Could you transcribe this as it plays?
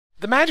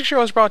The Magic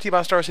Show is brought to you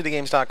by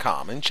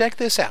StarCityGames.com, and check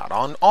this out.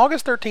 On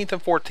August 13th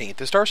and 14th,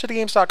 the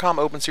StarCityGames.com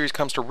Open Series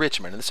comes to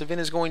Richmond, and this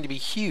event is going to be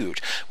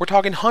huge. We're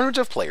talking hundreds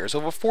of players,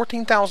 over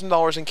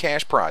 $14,000 in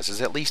cash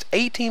prizes, at least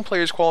 18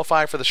 players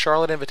qualify for the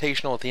Charlotte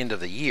Invitational at the end of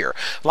the year.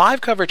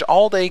 Live coverage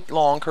all day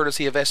long,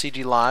 courtesy of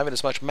SCG Live, and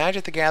as much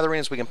Magic the Gathering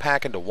as we can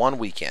pack into one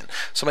weekend.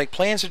 So make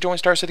plans to join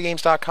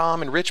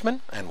StarCityGames.com in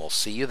Richmond, and we'll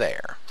see you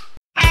there.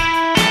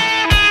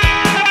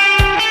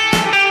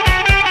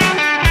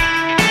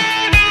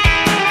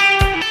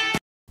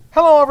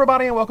 Hello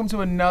everybody and welcome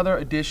to another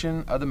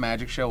edition of the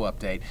Magic Show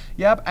Update.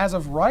 Yep, as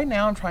of right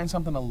now I'm trying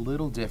something a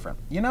little different.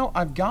 You know,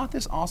 I've got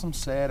this awesome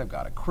set, I've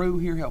got a crew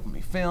here helping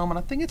me film, and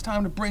I think it's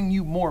time to bring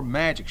you more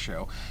Magic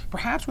Show.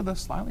 Perhaps with a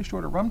slightly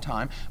shorter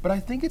runtime, but I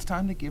think it's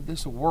time to give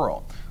this a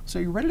whirl. So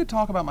you ready to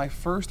talk about my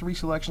first 3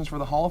 selections for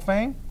the Hall of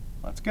Fame?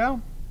 Let's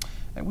go.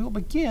 And we'll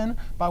begin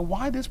by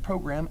why this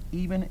program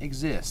even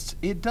exists.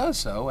 It does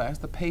so, as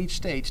the page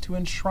states, to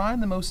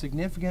enshrine the most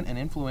significant and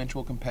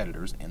influential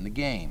competitors in the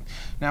game.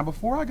 Now,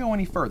 before I go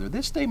any further,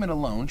 this statement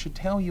alone should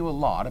tell you a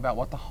lot about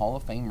what the Hall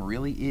of Fame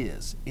really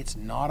is. It's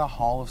not a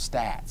hall of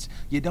stats.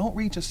 You don't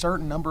reach a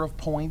certain number of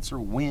points or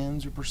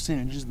wins or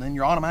percentages and then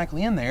you're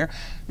automatically in there.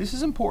 This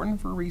is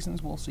important for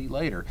reasons we'll see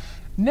later.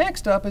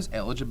 Next up is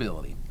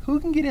eligibility. Who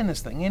can get in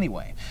this thing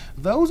anyway?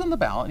 Those on the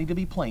ballot need to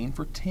be playing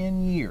for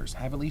 10 years,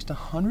 have at least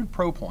 100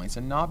 pro points,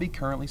 and not be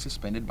currently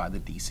suspended by the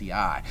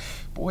DCI.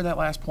 Boy, that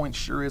last point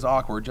sure is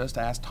awkward. Just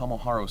ask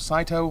Tomohiro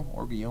Saito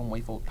or Guillaume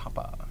Weifel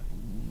Tapa.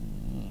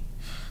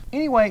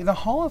 Anyway, the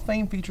Hall of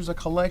Fame features a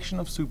collection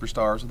of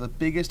superstars of the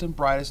biggest and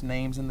brightest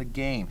names in the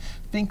game.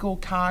 Finkel,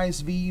 Kai,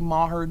 Zvi,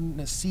 Maher,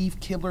 Nassif,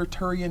 Kibler,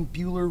 Turian,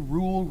 Bueller,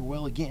 Rule,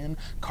 well again,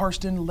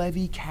 Karsten,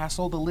 Levy,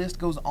 Castle, the list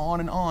goes on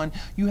and on.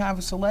 You have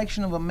a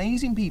selection of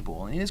amazing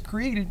people, and it is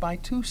created by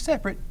 2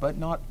 separate but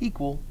not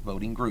equal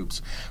voting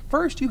groups.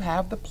 First, you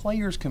have the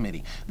Players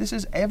Committee. This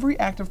is every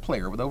active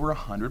player with over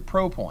 100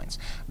 pro points.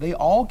 They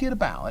all get a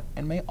ballot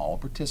and may all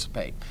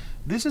participate.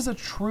 This is a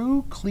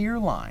true, clear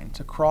line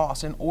to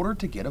cross in order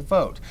to get a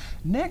vote.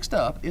 Next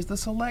up is the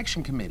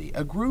Selection Committee,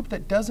 a group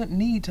that doesn't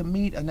need to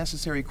meet a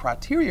necessary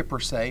criteria per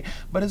se,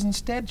 but is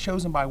instead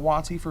chosen by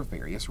WotC for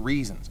various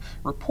reasons.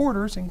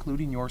 Reporters,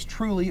 including yours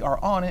truly,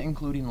 are on it,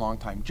 including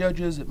longtime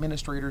judges,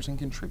 administrators, and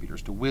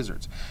contributors to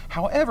Wizards.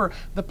 However,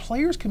 the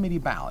Players Committee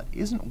ballot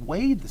isn't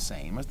weighed the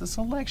same as the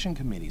Selection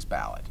Committee's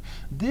ballot.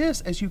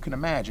 This, as you can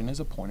imagine, is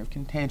a point of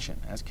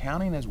contention, as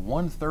counting as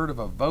 1/3 of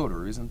a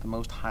voter isn't the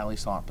most highly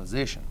sought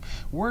position.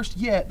 Worst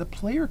yet, the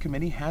Player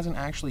Committee hasn't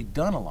actually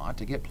done a lot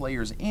to get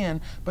players in,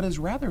 but has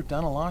rather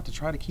done a lot to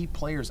try to keep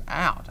players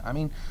out. I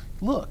mean,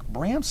 look,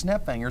 Bram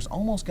Snepfangers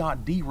almost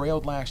got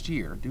derailed last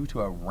year due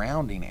to a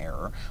rounding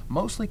error,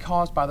 mostly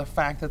caused by the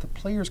fact that the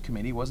Players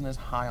Committee wasn't as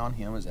high on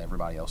him as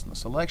everybody else in the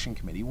Selection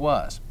Committee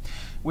was.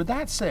 With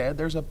that said,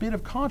 there's a bit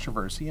of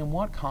controversy in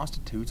what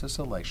constitutes a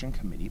Selection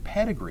Committee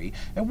pedigree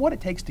and what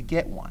it takes to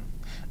get one.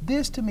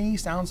 This to me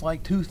sounds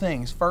like 2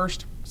 things.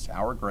 First,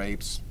 sour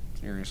grapes.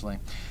 Seriously.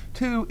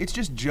 2, it's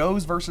just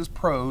Joes versus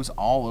pros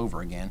all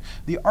over again.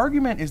 The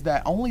argument is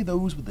that only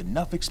those with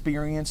enough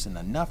experience and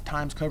enough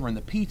times covering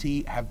the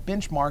PT have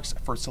benchmarks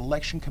for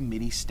Selection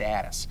Committee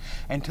status.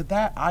 And to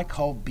that I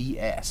call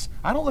BS.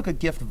 I don't look a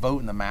gift vote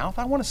in the mouth.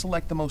 I want to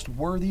select the most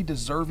worthy,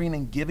 deserving,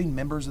 and giving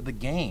members of the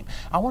game.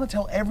 I want to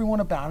tell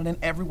everyone about it in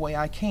every way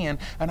I can,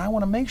 and I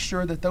want to make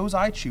sure that those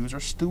I choose are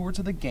stewards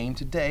of the game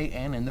today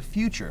and in the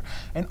future.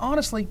 And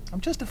honestly,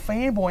 I'm just a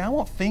fanboy. I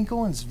want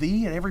Finkel and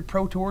Zvi at every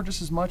Pro Tour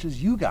just as much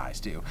as you guys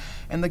do.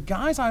 And the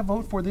guys I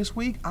vote for this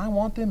week, I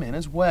want them in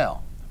as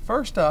well.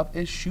 First up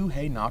is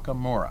Shuhei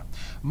Nakamura.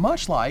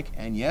 Much like,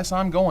 and yes,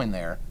 I'm going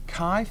there,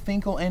 Kai,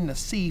 Finkel, and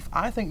Nassif,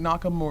 I think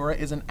Nakamura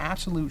is an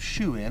absolute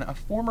shoo-in, a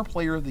former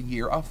Player of the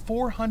Year, a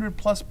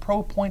 400-plus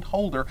pro point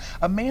holder,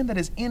 a man that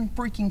is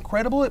freaking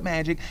credible at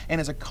Magic and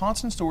is a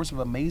constant source of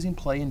amazing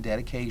play and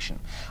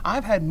dedication.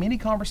 I've had many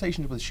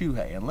conversations with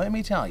Shuhei, and let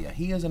me tell you,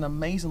 he is an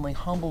amazingly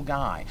humble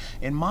guy.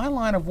 In my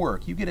line of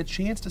work, you get a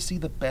chance to see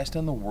the best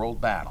in the world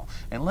battle.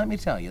 And let me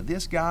tell you,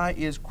 this guy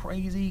is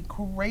crazy,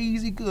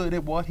 crazy good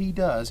at what he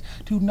does.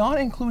 To not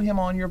include him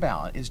on your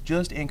ballot is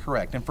just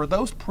incorrect. And for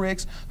those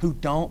pricks who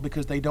don't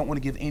because they don't want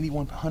to give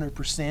anyone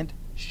 100%,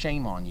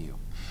 shame on you.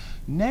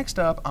 Next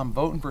up, I'm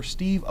voting for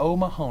Steve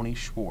O'Mahony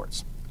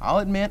Schwartz. I'll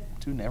admit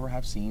to never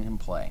have seen him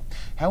play.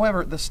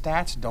 However, the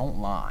stats don't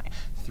lie.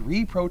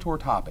 3 Pro Tour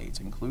top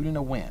 8s, including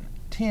a win.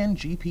 10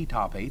 GP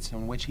top 8s,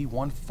 in which he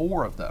won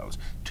 4 of those,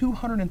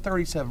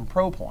 237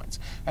 pro points.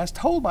 As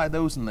told by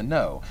those in the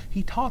know,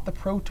 he taught the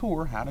Pro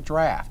Tour how to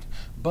draft.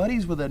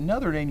 Buddies with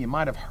another name you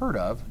might have heard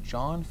of,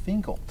 John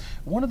Finkel,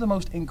 one of the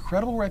most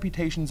incredible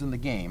reputations in the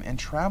game, and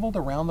traveled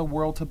around the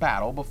world to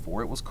battle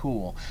before it was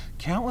cool.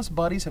 Countless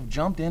buddies have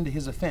jumped into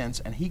his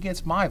offense, and he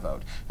gets my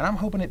vote, and I'm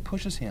hoping it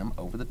pushes him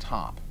over the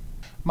top.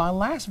 My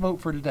last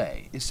vote for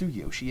today is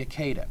Tsuyoshi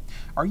Ikeda.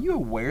 Are you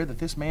aware that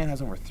this man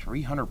has over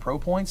 300 pro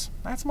points?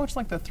 That's much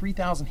like the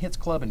 3,000 hits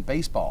club in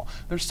baseball.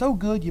 They're so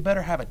good you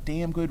better have a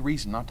damn good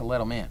reason not to let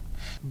them in.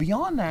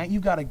 Beyond that,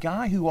 you've got a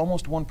guy who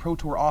almost won Pro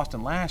Tour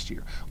Austin last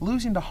year,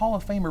 losing to Hall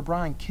of Famer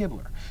Brian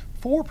Kibler.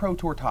 4 Pro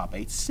Tour top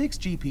 8s, 6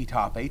 GP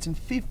top 8s, and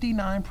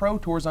 59 Pro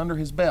Tours under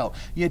his belt.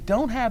 You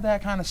don't have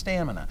that kind of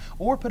stamina,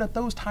 or put up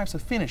those types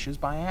of finishes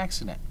by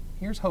accident.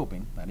 Here's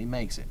hoping that he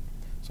makes it.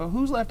 So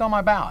who's left on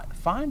my ballot?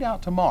 Find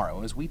out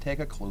tomorrow as we take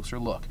a closer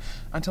look.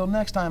 Until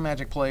next time,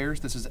 Magic players,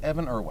 this is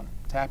Evan Irwin,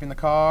 tapping the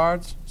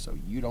cards so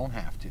you don't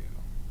have to.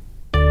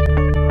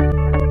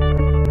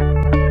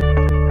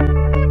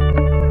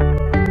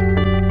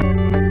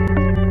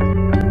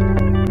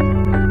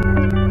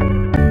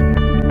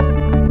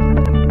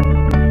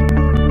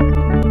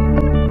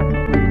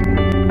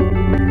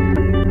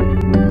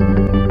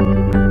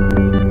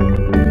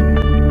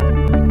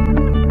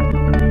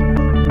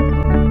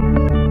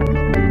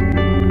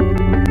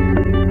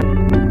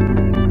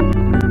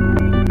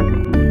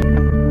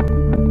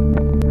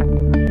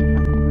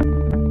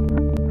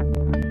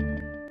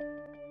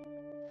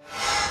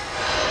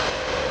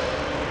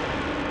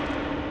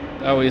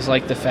 I always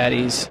like the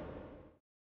fatties.